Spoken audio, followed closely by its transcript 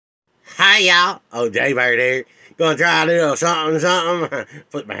Hi y'all, OJ Bird here. Gonna try a little something.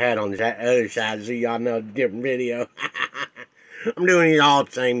 Put my hat on the other side so y'all know a different video. I'm doing it all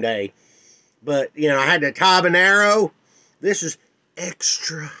the same day. But, you know, I had the Tabanero. This is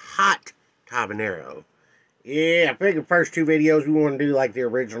extra hot Tabanero. Yeah, I figured first two videos we want to do like the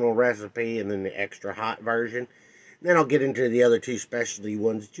original recipe and then the extra hot version. Then I'll get into the other two specialty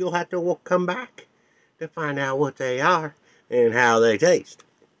ones that you'll have to come back to find out what they are and how they taste.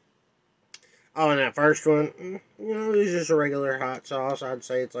 Oh, and that first one, you know, it's just a regular hot sauce. I'd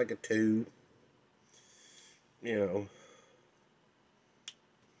say it's like a 2. You know,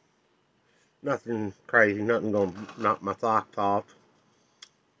 nothing crazy, nothing gonna knock my socks off.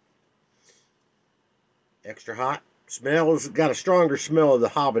 Extra hot. Smells, got a stronger smell of the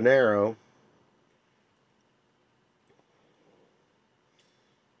habanero.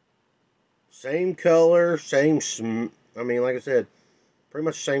 Same color, I mean, like I said, pretty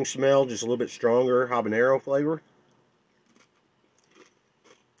much same smell, just a little bit stronger habanero flavor.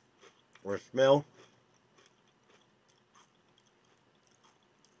 Or smell.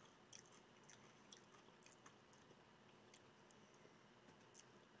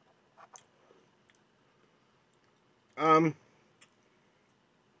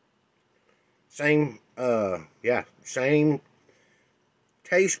 Same, yeah, same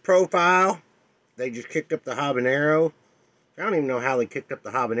taste profile. They just kicked up the habanero. I don't even know how they kicked up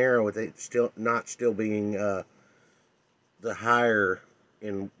the habanero with it still being the higher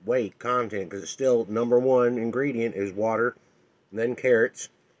in weight content, because it's still number one ingredient is water, then carrots,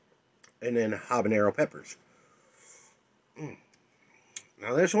 and then habanero peppers.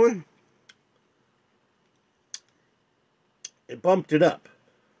 Now this one, it bumped it up.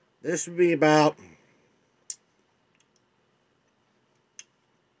 This would be about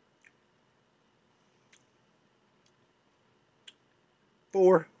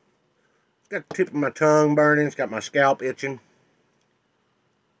 4. It's got the tip of my tongue burning. It's got my scalp itching.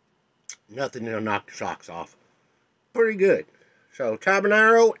 Nothing to knock the socks off. Pretty good. So,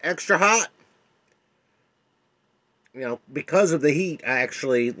 Tabanero, extra hot. You know, because of the heat, I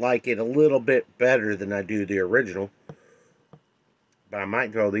actually like it a little bit better than I do the original. But I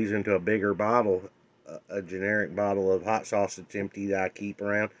might throw these into a bigger bottle, a generic bottle of hot sauce that's empty that I keep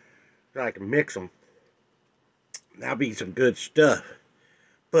around, so I can mix them. That'll be some good stuff.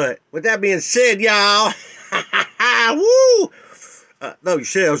 But with that being said, y'all, woo! Love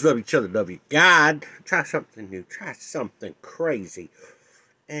yourselves, love each other, love you God. Try something new, try something crazy.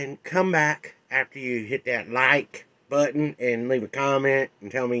 And come back after you hit that like button and leave a comment and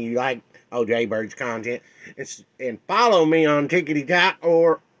tell me you like OJ Bird's content. And follow me on TikTok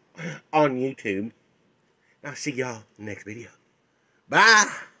or on YouTube. I'll see y'all in the next video.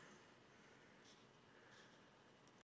 Bye!